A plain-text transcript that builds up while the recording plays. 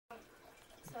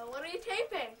What are you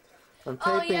taping? I'm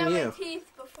Oh taping yeah, you. my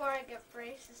teeth before I get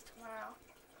braces tomorrow.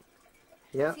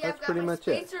 Yeah, See, that's I've got pretty my much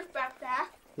it. spacers back there.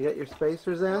 You got your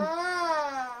spacers in?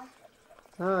 Ah,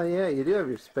 Oh yeah, you do have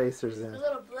your spacers a in.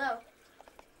 little blue.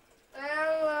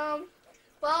 And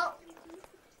well,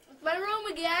 it's my room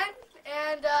again,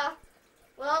 and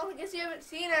well, I guess you haven't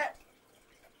seen it.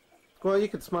 Well, you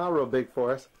could smile real big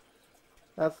for us.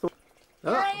 That's the.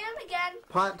 Here I Oh, am again.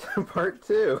 part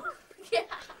two. Yeah.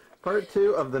 Part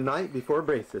two of the night before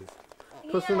braces.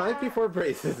 So it's the night Yeah. before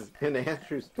braces in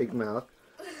Andrew's big mouth.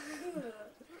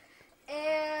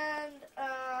 And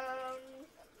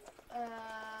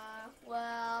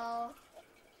well,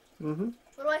 Mm-hmm.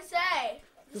 what do I say?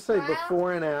 Just say Smile?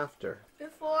 before and after.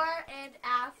 Before and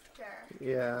after.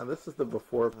 Yeah, this is the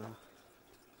before.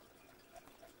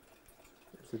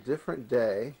 It's a different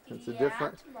day. It's a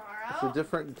different. Tomorrow. It's a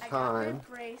different I got time.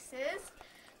 my braces.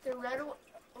 The red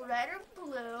or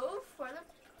blue for the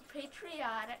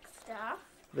patriotic stuff.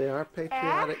 They are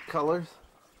patriotic colors.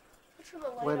 Which one the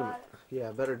light Wait a on? minute.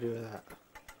 Yeah, better do that.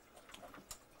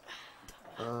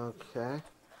 Okay.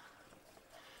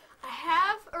 I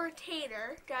have a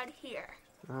retainer down here.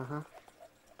 Uh-huh.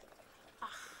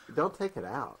 Don't take it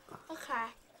out. Okay.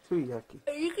 Too yucky.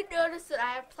 And you can notice that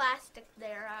I have plastic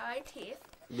there on my teeth.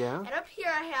 Yeah? And up here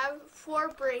I have 4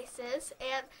 braces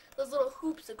and those little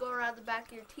hoops that go around the back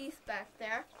of your teeth back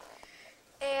there.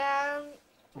 And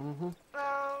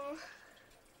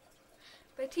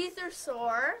my teeth are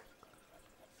sore.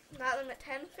 Got them at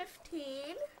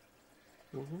 10:15.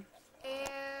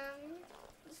 And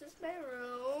this is my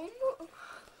room.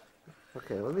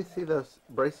 Okay, let me see those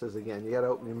braces again. You gotta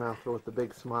open your mouth with the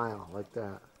big smile, like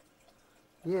that.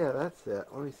 Yeah, that's it.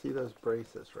 Let me see those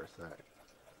braces for a sec.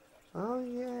 Oh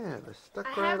yeah, they're stuck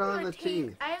right on the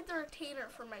teeth. I have the retainer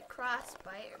for my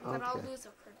crossbite, and then I'll Okay. lose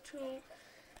it for 2,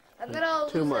 and then I'll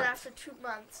 2 lose months. it after 2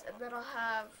 months, and then I'll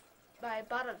have my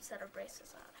bottom set of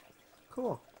braces on.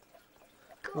 Cool.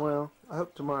 Cool. Well, I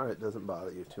hope tomorrow it doesn't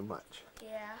bother you too much.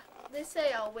 Yeah, they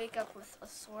say I'll wake up with a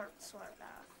sore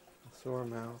mouth. Sore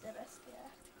mouth. Dentist, yeah.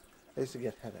 I used to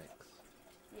get headaches.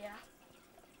 Yeah.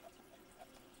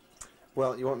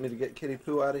 Well, you want me to get Kitty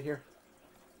Poo out of here?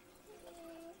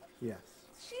 Yes.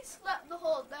 She slept the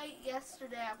whole night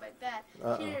yesterday on my bed.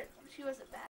 Uh-oh. She wasn't bad.